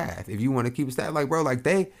their staff. If you want to keep a staff, like, bro, like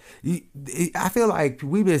I feel like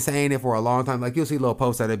we've been saying it for a long time. Like, you'll see little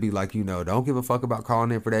posts that'll be like, you know, don't give a fuck about calling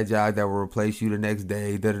in for that job that will replace you the next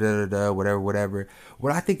day, whatever.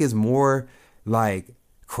 What I think is more like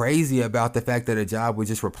crazy about the fact that a job would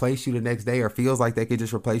just replace you the next day or feels like they could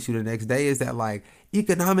just replace you the next day is that, like,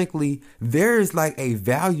 economically, there's like a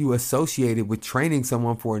value associated with training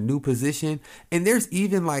someone for a new position. And there's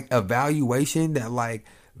even like a valuation that like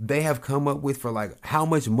they have come up with for like how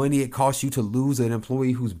much money it costs you to lose an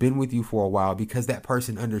employee who's been with you for a while because that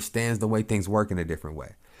person understands the way things work in a different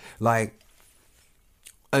way. Like,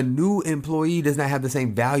 a new employee does not have the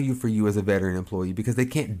same value for you as a veteran employee because they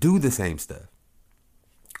can't do the same stuff.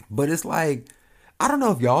 But it's like, I don't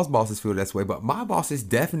know if y'all's bosses feel this way, but my bosses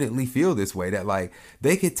definitely feel this way, that like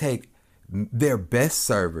they could take their best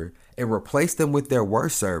server and replace them with their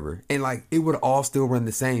worst server. And like, it would all still run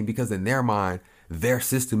the same because in their mind, their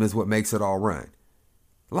system is what makes it all run.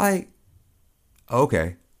 Like,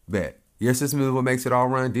 okay, bet. Your system is what makes it all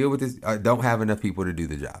run. Deal with this. Don't have enough people to do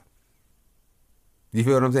the job. You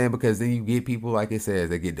feel what I'm saying? Because then you get people, like it says,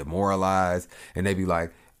 they get demoralized and they be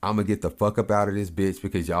like, I'm gonna get the fuck up out of this bitch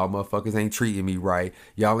because y'all motherfuckers ain't treating me right.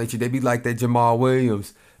 Y'all ain't, they be like that Jamal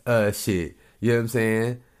Williams shit. You know what I'm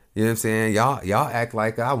saying? You know what I'm saying? Y'all act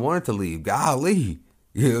like I wanted to leave. Golly.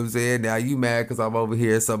 You know what I'm saying? Now you mad because I'm over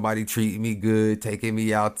here, somebody treating me good, taking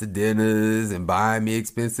me out to dinners and buying me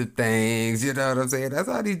expensive things. You know what I'm saying? That's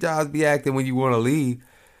how these jobs be acting when you want to leave.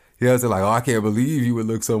 You know what I'm saying? Like, oh, I can't believe you would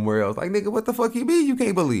look somewhere else. Like, nigga, what the fuck you mean you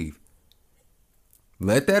can't believe?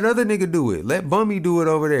 Let that other nigga do it. Let Bummy do it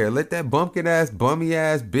over there. Let that bumpkin ass, bummy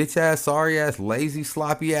ass, bitch ass, sorry ass, lazy,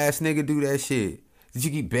 sloppy ass nigga do that shit that you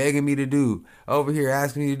keep begging me to do. Over here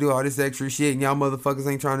asking me to do all this extra shit and y'all motherfuckers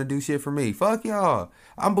ain't trying to do shit for me. Fuck y'all.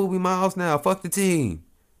 I'm Booby Miles now. Fuck the team.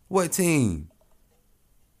 What team?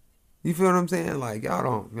 You feel what I'm saying? Like, y'all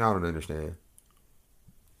don't understand.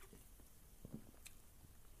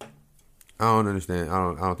 I don't understand.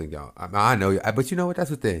 I don't think y'all. I know, but you know what? That's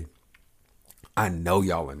the thing. I know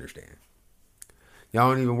y'all understand. Y'all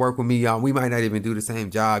don't even work with me. Y'all, we might not even do the same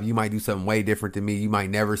job. You might do something way different than me. You might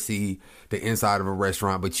never see the inside of a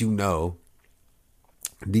restaurant, but you know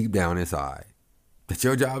deep down inside that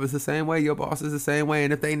your job is the same way. Your boss is the same way.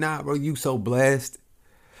 And if they not, bro, you so blessed.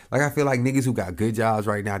 Like, I feel like niggas who got good jobs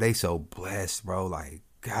right now, they so blessed, bro. Like,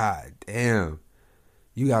 god damn.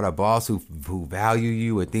 You got a boss who value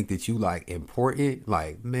you and think that you like important.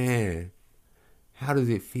 Like, man, how does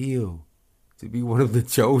it feel to be one of the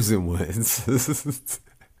chosen ones?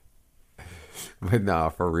 But nah,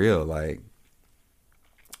 for real, like,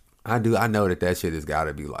 I know that shit has got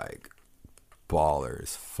to be like baller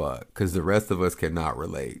as fuck, because the rest of us cannot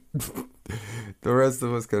relate. The rest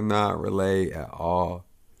of us could not relate at all.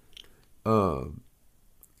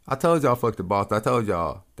 I told y'all fuck the boss. I told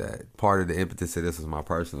y'all that part of the impetus of this was my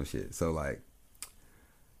personal shit. So like,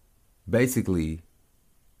 basically,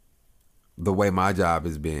 the way my job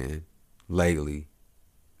has been lately,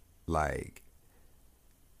 like,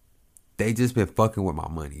 they just been fucking with my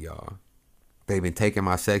money, y'all. They've been taking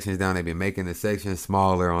my sections down. They've been making the sections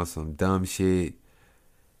smaller on some dumb shit.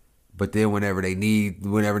 But then whenever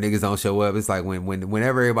niggas don't show up, it's like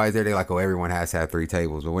whenever everybody's there, they're like, oh, everyone has to have 3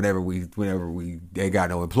 tables. But whenever we ain't got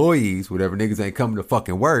no employees, whenever niggas ain't coming to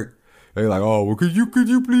fucking work, they're like, oh, well, could you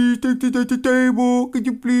please take the table? Could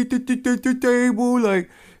you please take the table? Like,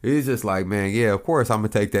 it's just like, man, yeah, of course I'm gonna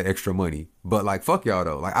take that extra money. But like, fuck y'all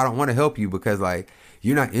though. Like, I don't want to help you because like,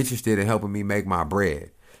 you're not interested in helping me make my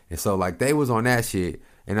bread. And so like, they was on that shit,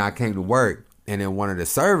 and I came to work. And then one of the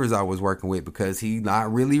servers I was working with, because he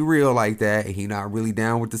not really real like that, and he not really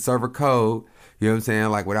down with the server code, you know what I'm saying?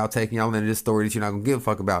 Like, without taking y'all into this story that you're not gonna give a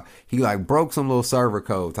fuck about, he like broke some little server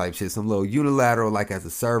code type shit, some little unilateral, like as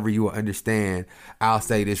a server you will understand. I'll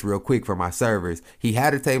say this real quick for my servers. He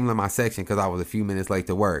had a table in my section because I was a few minutes late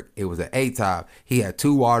to work. It was an 8-top. He had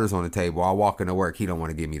 2 waters on the table. I walk into work, he don't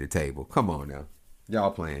want to give me the table. Come on now.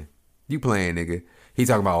 Y'all playing. You playing, nigga. He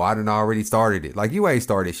talking about, oh, I done already started it. Like, you ain't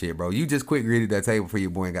started shit, bro. You just quick greeted that table for your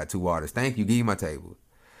boy and got 2 waters. Thank you. Give you my table.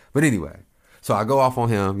 But anyway, so I go off on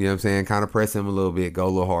him, you know what I'm saying? Kind of press him a little bit, go a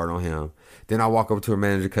little hard on him. Then I walk over to a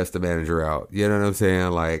manager, cuss the manager out. You know what I'm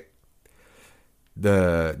saying? Like,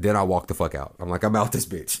 then I walk the fuck out. I'm like, I'm out this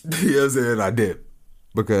bitch. You know what I'm saying? I dip.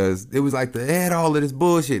 Because it was like, they had all of this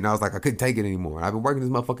bullshit. And I was like, I couldn't take it anymore. I've been working this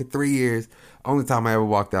motherfucker 3 years. Only time I ever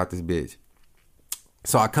walked out this bitch.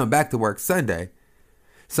 So I come back to work Sunday.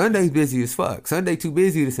 Sunday's busy as fuck. Sunday too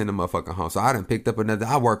busy to send a motherfucker home. So I done picked up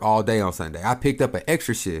I work all day on Sunday. I picked up an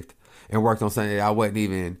extra shift and worked on Sunday that I wasn't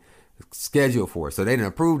even scheduled for. So they didn't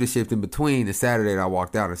approve the shift in between the Saturday that I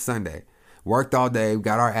walked out on Sunday. Worked all day,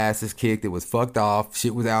 got our asses kicked. It was fucked off.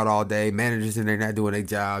 Shit was out all day. Managers in there not doing their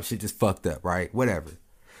job. Shit just fucked up, right? Whatever.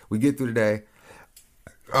 We get through the day.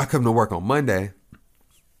 I come to work on Monday.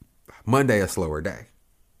 Monday a slower day.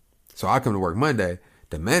 So I come to work Monday.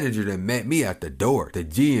 The manager that met me at the door, the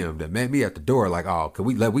GM that met me at the door, like, oh,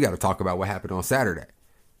 we got to talk about what happened on Saturday.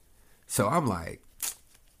 So I'm like,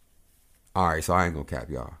 all right, so I ain't gonna cap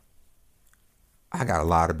y'all. I got a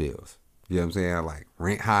lot of bills. You know what I'm saying? Like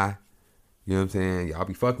rent high. You know what I'm saying? Y'all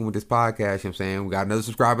be fucking with this podcast. You know what I'm saying? We got another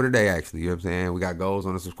subscriber today, actually. You know what I'm saying? We got goals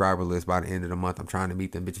on the subscriber list by the end of the month. I'm trying to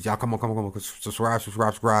meet them bitches. Y'all come on.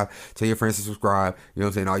 Subscribe. Tell your friends to subscribe. You know what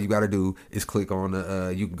I'm saying? All you got to do is click on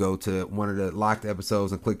the, you can go to one of the locked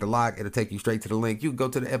episodes and click the lock. It'll take you straight to the link. You can go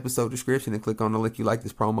to the episode description and click on the link. You like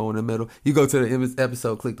this promo in the middle. You go to the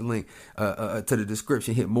episode, click the link to the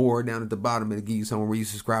description, hit more down at the bottom. It'll give you somewhere where you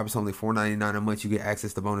subscribe. It's only $4.99 a month. You get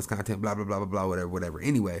access to bonus content, blah, blah, blah, blah, blah, whatever.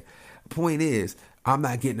 Anyway, point is, I'm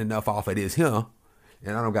not getting enough off of this here,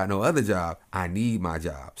 and I don't got no other job. I need my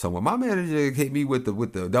job. So when my manager hit me with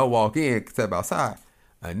the don't walk in, step outside,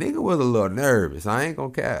 a nigga was a little nervous. I ain't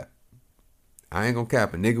gonna cap. A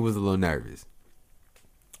nigga was a little nervous.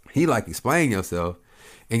 He like, explain yourself.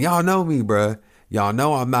 And y'all know me, bruh. Y'all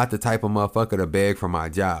know I'm not the type of motherfucker to beg for my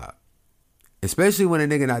job. Especially when a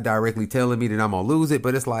nigga not directly telling me that I'm gonna lose it,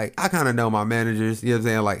 but it's like, I kind of know my managers, you know what I'm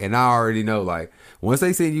saying? Like, and I already know, like, once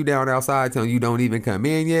they send you down outside telling you don't even come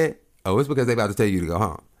in yet, oh, it's because they about to tell you to go home.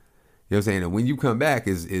 You know what I'm saying? And when you come back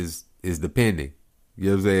is depending.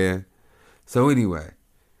 You know what I'm saying? So anyway,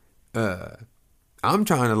 I'm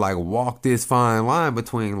trying to like walk this fine line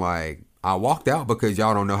between like, I walked out because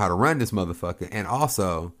y'all don't know how to run this motherfucker, and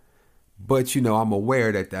also, but you know, I'm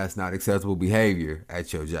aware that that's not acceptable behavior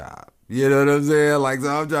at your job. You know what I'm saying? Like, so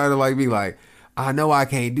I'm trying to like be like, I know I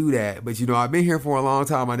can't do that, but you know, I've been here for a long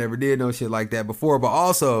time. I never did no shit like that before. But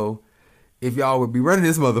also, if y'all would be running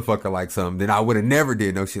this motherfucker like something, then I would have never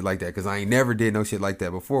did no shit like that, because I ain't never did no shit like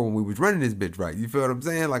that before when we was running this bitch right. You feel what I'm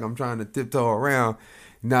saying? Like, I'm trying to tiptoe around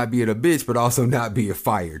not being a bitch, but also not being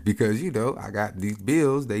fired, because, you know, I got these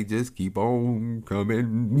bills. They just keep on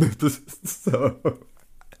coming. So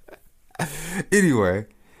anyway,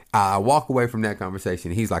 I walk away from that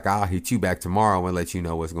conversation. He's like, I'll hit you back tomorrow and let you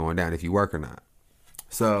know what's going down, if you work or not.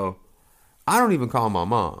 So I don't even call my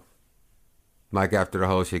mom, like, after the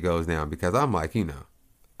whole shit goes down, because I'm like, you know,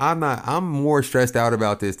 I'm more stressed out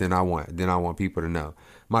about this than I want people to know.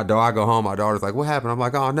 I go home, my daughter's like, what happened? I'm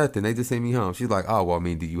like, oh, nothing. They just sent me home. She's like, oh, well, I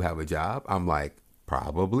mean, do you have a job? I'm like,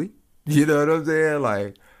 probably. You know what I'm saying?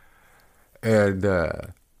 Like, and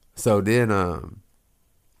so then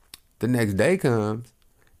the next day comes,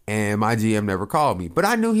 And my GM never called me. But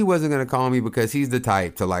I knew he wasn't going to call me because he's the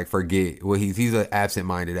type to like forget. Well, he's an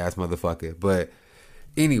absent-minded ass motherfucker. But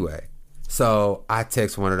anyway, so I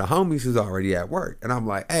text one of the homies who's already at work. And I'm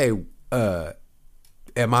like, hey,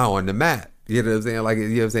 am I on the map? You know what I'm saying? Like, you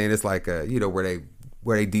know what I'm saying? It's like,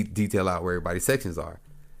 where they detail out where everybody's sections are.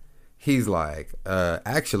 He's like,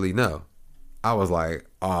 actually, no. I was like,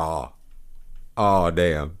 oh,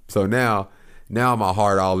 damn. So now my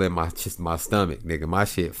heart all in my stomach, nigga. My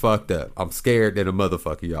shit fucked up. I'm scared than a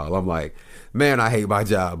motherfucker, y'all. I'm like, man, I hate my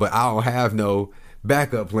job, but I don't have no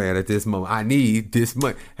backup plan at this moment. I need this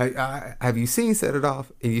money. Have you seen Set It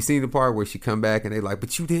Off? And you seen the part where she come back and they like,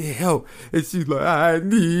 but you didn't help. And she's like, I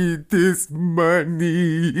need this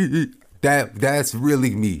money. That's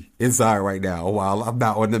really me inside right now while I'm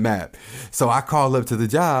not on the map. So I call up to the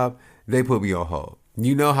job. They put me on hold.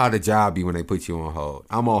 You know how the job be when they put you on hold.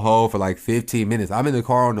 I'm on hold for like 15 minutes. I'm in the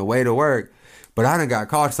car on the way to work, but I done got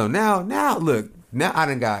caught. So now look, now I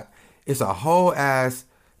done got, it's a whole ass,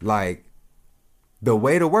 like, the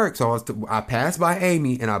way to work. So I passed by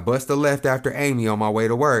Amy and I bust a left after Amy on my way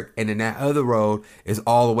to work. And then that other road is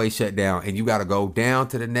all the way shut down. And you got to go down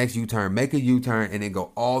to the next U-turn, make a U-turn, and then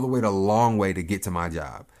go all the way the long way to get to my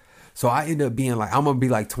job. So I end up being like, I'm going to be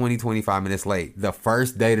like 20, 25 minutes late. The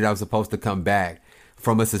first day that I was supposed to come back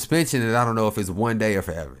from a suspension that I don't know if it's one day or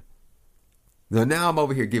forever. So now I'm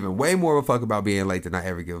over here giving way more of a fuck about being late than I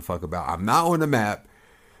ever give a fuck about. I'm not on the map.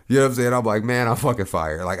 You know what I'm saying? I'm like, man, I'm fucking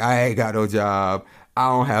fired. Like, I ain't got no job. I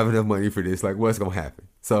don't have enough money for this. Like, what's going to happen?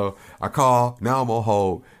 So I call. Now I'm on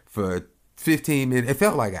hold for 15 minutes. It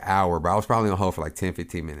felt like an hour, but I was probably on hold for like 10,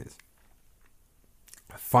 15 minutes.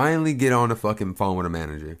 I finally get on the fucking phone with a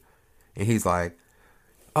manager. And he's like,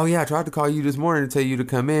 oh, yeah, I tried to call you this morning to tell you to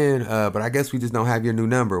come in, but I guess we just don't have your new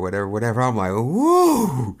number, whatever. I'm like,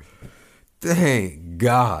 woo, thank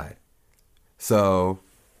God. So,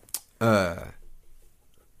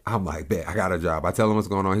 I'm like, bet, I got a job. I tell him what's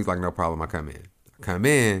going on. He's like, no problem. I come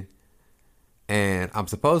in, and I'm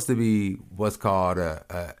supposed to be what's called,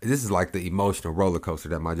 this is like the emotional roller coaster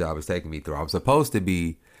that my job is taking me through. I'm supposed to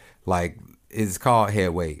be like, it's called head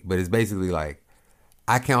weight, but it's basically like,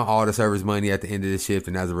 I count all the service money at the end of the shift,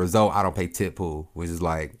 and as a result, I don't pay tip pool, which is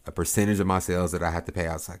like a percentage of my sales that I have to pay.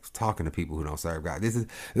 I was like talking to people who don't serve God. This is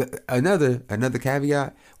another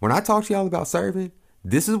caveat. When I talk to y'all about serving,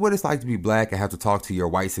 this is what it's like to be black and have to talk to your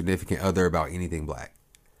white significant other about anything black.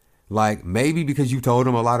 Like, maybe because you told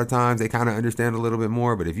them a lot of times, they kind of understand a little bit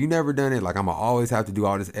more. But if you never done it, like, I'm going to always have to do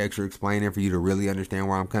all this extra explaining for you to really understand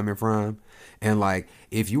where I'm coming from. And like,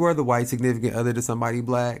 if you are the white significant other to somebody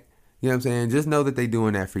black, you know what I'm saying? Just know that they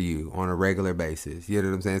doing that for you on a regular basis. You know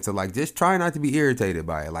what I'm saying? So like, just try not to be irritated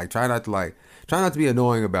by it. Like, try not to be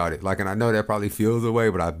annoying about it. Like, and I know that probably feels away,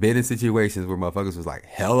 but I've been in situations where motherfuckers was like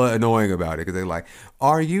hella annoying about it. Cause they're like,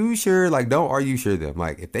 are you sure? Like, don't are you sure them?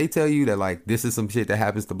 Like, if they tell you that like, this is some shit that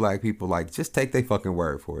happens to black people, like, just take their fucking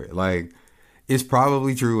word for it. Like, it's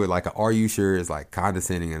probably true. Like, are you sure is like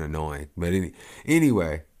condescending and annoying. But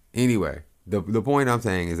anyway, the point I'm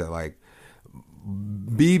saying is that like,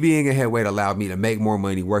 being a head waiter allowed me to make more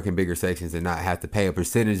money working bigger sections and not have to pay a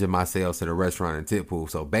percentage of my sales to the restaurant and tip pool.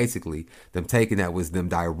 So basically, them taking that was them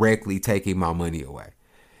directly taking my money away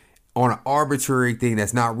on an arbitrary thing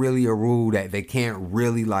that's not really a rule that they can't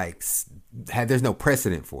really like have. There's no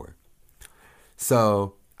precedent for it.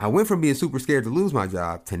 So I went from being super scared to lose my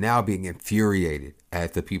job to now being infuriated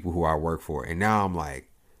at the people who I work for. And now I'm like,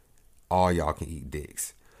 all y'all can eat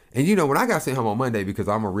dicks. And you know, when I got sent home on Monday, because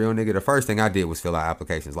I'm a real nigga, the first thing I did was fill out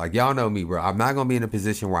applications. Like, y'all know me, bro. I'm not going to be in a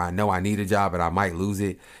position where I know I need a job and I might lose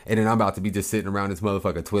it. And then I'm about to be just sitting around this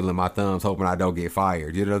motherfucker twiddling my thumbs, hoping I don't get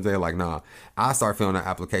fired. You know what I'm saying? Like, nah, I start filling out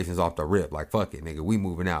applications off the rip. Like, fuck it, nigga. We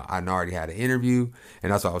moving out. I already had an interview.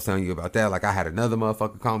 And that's why I was telling you about that. Like, I had another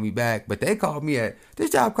motherfucker call me back. But this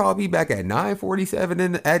job called me back at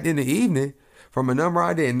 9:47 in the evening. From a number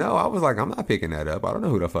I didn't know. I was like, I'm not picking that up. I don't know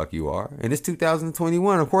who the fuck you are. And it's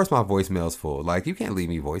 2021. Of course my voicemail's full. Like, you can't leave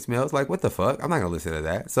me voicemails. Like, what the fuck? I'm not going to listen to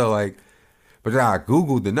that. So, like, but then I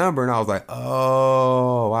Googled the number and I was like,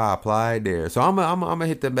 oh, I applied there. So I'm going to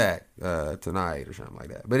hit them back tonight or something like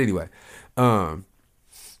that. But anyway,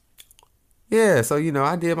 yeah, so, you know,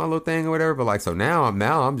 I did my little thing or whatever, but like, so now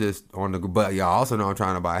I'm just on the, but y'all also know I'm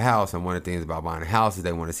trying to buy a house. And one of the things about buying a house is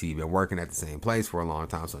they want to see you've been working at the same place for a long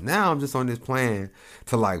time. So now I'm just on this plan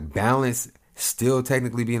to like balance still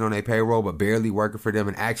technically being on a payroll, but barely working for them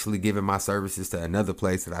and actually giving my services to another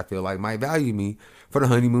place that I feel like might value me for the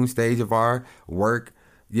honeymoon stage of our work,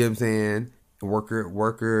 you know what I'm saying,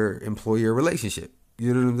 worker-employer relationship.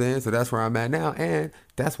 You know what I'm saying? So that's where I'm at now. And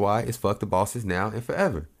that's why it's fuck the bosses now and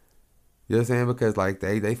forever. You know what I'm saying? Because like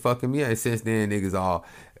they fucking me up. And since then, niggas all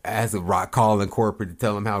as a rock calling corporate to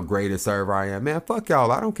tell them how great a server I am. Man, fuck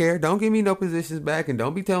y'all. I don't care. Don't give me no positions back, and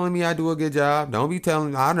don't be telling me I do a good job. Don't be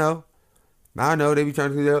telling. I know they be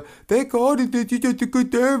trying to do. They called it that you just a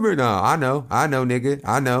good server. No, I know, nigga.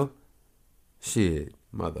 I know. Shit,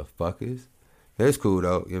 motherfuckers. That's cool though,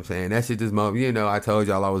 you know what I'm saying? That shit just, I told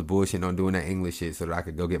y'all I was bullshitting on doing that English shit so that I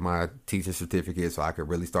could go get my teacher certificate so I could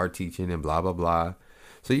really start teaching and blah, blah, blah.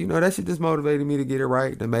 So, that shit just motivated me to get it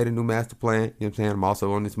right. I made a new master plan, you know what I'm saying? I'm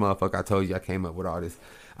also on this motherfucker. I told you I came up with all this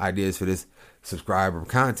ideas for this subscriber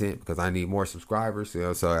content because I need more subscribers. So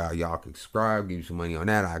y'all can subscribe, give you some money on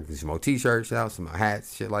that. I get some more t-shirts out, some more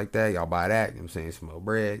hats, shit like that. Y'all buy that, you know what I'm saying? Some more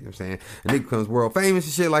bread, you know what I'm saying? And it becomes world famous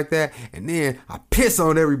and shit like that. And then I piss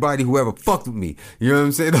on everybody who ever fucked with me. You know what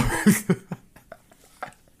I'm saying?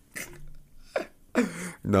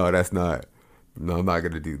 No, that's not. No, I'm not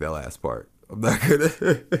going to do that last part. I'm not going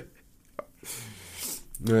to.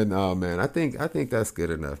 No, man. I think that's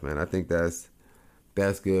good enough, man. I think that's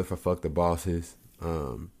good for fuck the bosses.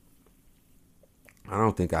 I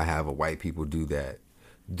don't think I have a white people do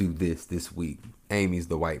this week. Amy's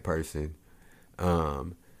the white person.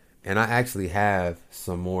 And I actually have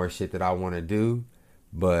some more shit that I want to do,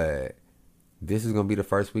 but this is going to be the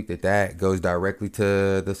first week that goes directly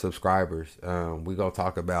to the subscribers.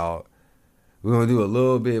 We're going to do a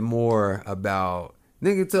little bit more about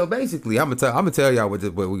nigga. So basically, I'm gonna tell y'all what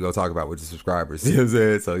we gonna talk about with the subscribers. You know what I'm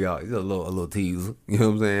saying? So y'all, it's a little tease. You know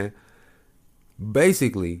what I'm saying?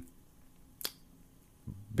 Basically,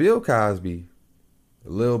 Bill Cosby,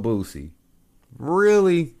 Lil Boosie,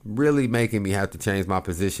 really, really making me have to change my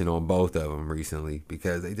position on both of them recently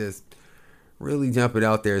because they just really jumping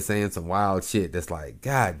out there saying some wild shit that's like,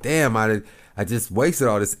 God damn, I just wasted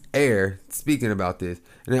all this air speaking about this.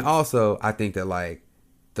 And then also, I think that like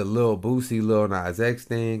the Lil Boosie, Lil Nas X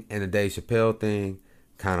thing and the Dave Chappelle thing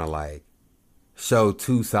kind of like show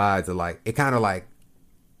two sides of like, it kind of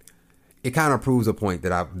proves a point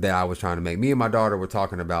that I was trying to make. Me and my daughter were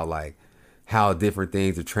talking about like how different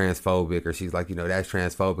things are transphobic, or she's like, that's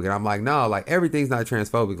transphobic. And I'm like, no, like everything's not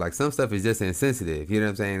transphobic. Like some stuff is just insensitive. You know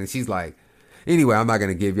what I'm saying? And she's like, anyway, I'm not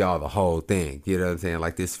going to give y'all the whole thing. You know what I'm saying?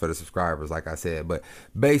 Like this is for the subscribers, like I said. But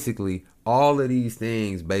basically, all of these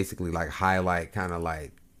things basically like highlight kind of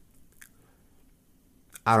like,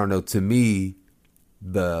 I don't know, to me,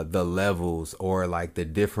 the levels or like the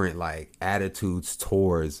different like attitudes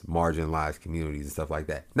towards marginalized communities and stuff like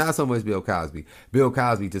that. Not so much Bill Cosby. Bill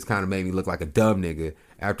Cosby just kind of made me look like a dumb nigga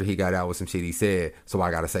after he got out with some shit he said. So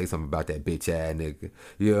I got to say something about that bitch ass nigga.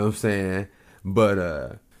 You know what I'm saying?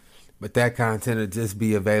 But that content will just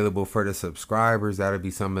be available for the subscribers. That'll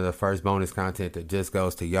be some of the first bonus content that just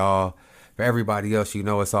goes to y'all. For everybody else,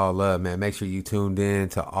 it's all love, man. Make sure you tuned in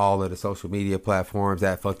to all of the social media platforms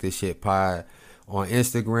at Fuck This Shit Pod. On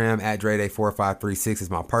Instagram, at DreDay4536 is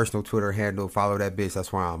my personal Twitter handle. Follow that bitch.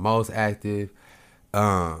 That's where I'm most active.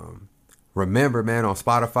 Remember, man, on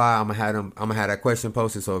Spotify, I'm gonna have that question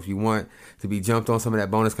posted. So if you want to be jumped on some of that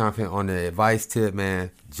bonus content on the advice tip,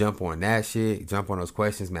 man, jump on that shit. Jump on those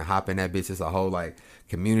questions, man. Hop in that bitch. It's a whole like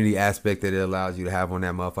community aspect that it allows you to have on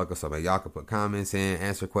that motherfucker. So man, y'all can put comments in,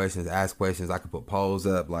 answer questions, ask questions. I can put polls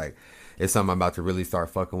up. Like it's something I'm about to really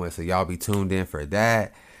start fucking with. So y'all be tuned in for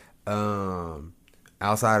that.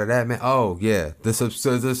 Outside of that, man, oh yeah, the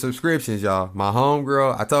subscriptions, y'all. My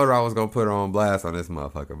homegirl, I told her I was gonna put her on blast on this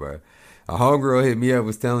motherfucker, bro. A homegirl hit me up,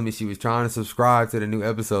 was telling me she was trying to subscribe to the new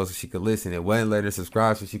episode so she could listen. It wasn't letting her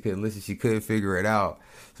subscribe, so she couldn't listen. She couldn't figure it out.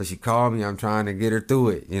 So she called me. I'm trying to get her through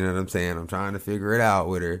it. You know what I'm saying? I'm trying to figure it out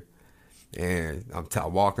with her. And I'm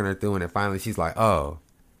walking her through, and then finally she's like, oh,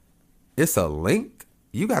 it's a link?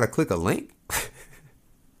 You got to click a link?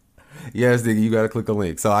 Yes, nigga, you got to click a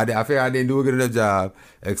link. So I figured I didn't do a good enough job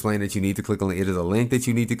explaining that you need to click a link. It is a link that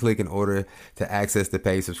you need to click in order to access the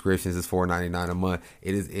paid subscriptions. It's $4.99 a month.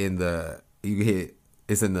 It is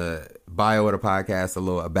it's in the bio of the podcast, a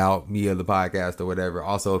little about me of the podcast or whatever.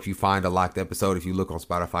 Also, if you find a locked episode, if you look on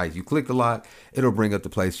Spotify, if you click the lock, it'll bring up the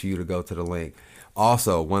place for you to go to the link.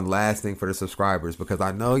 Also, one last thing for the subscribers, because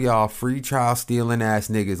I know y'all free trial stealing ass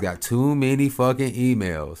niggas got too many fucking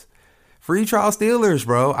emails. Free trial stealers,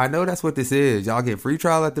 bro. I know that's what this is. Y'all get free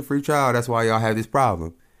trial after free trial. That's why y'all have this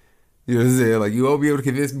problem. You know what I'm saying? Like, you won't be able to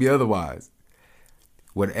convince me otherwise.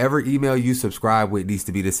 Whatever email you subscribe with needs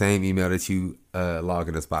to be the same email that you log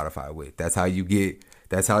into Spotify with. That's how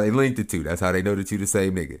they linked it to. That's how they know that you the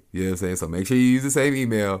same nigga. You know what I'm saying? So make sure you use the same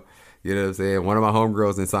email. You know what I'm saying? One of my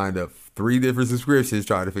homegirls and signed up 3 different subscriptions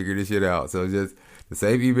trying to figure this shit out. So just the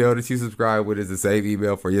same email that you subscribe with is the same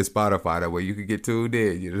email for your Spotify. That way you can get tuned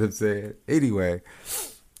in. You know what I'm saying? Anyway,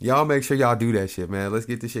 Y'all make sure y'all do that shit, man. Let's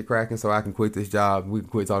get this shit cracking so I can quit this job. We can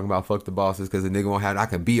quit talking about fuck the bosses because the nigga won't have. I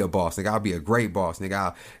can be a boss, nigga. I'll be a great boss, nigga.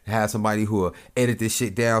 I'll have somebody who will edit this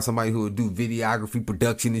shit down, somebody who will do videography,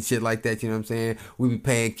 production, and shit like that. You know what I'm saying? We be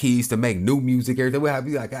paying keys to make new music every day. We'll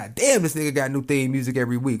be like, God damn, this nigga got new theme music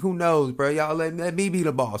every week. Who knows, bro? Y'all let me be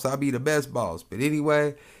the boss. I'll be the best boss. But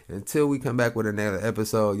anyway, until we come back with another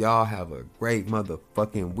episode, y'all have a great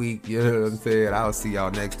motherfucking week. You know what I'm saying? I'll see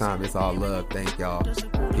y'all next time. It's all love. Thank y'all.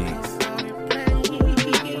 Peace.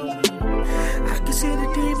 I can see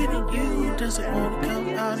the demon in you. Doesn't want to come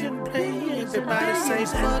out and play. Everybody say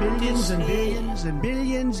fuck this and shit. billions and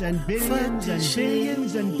billions and billions and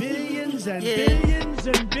billions and billions and billions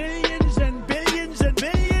and billions and billions and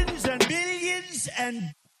billions and billions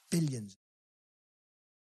and billions.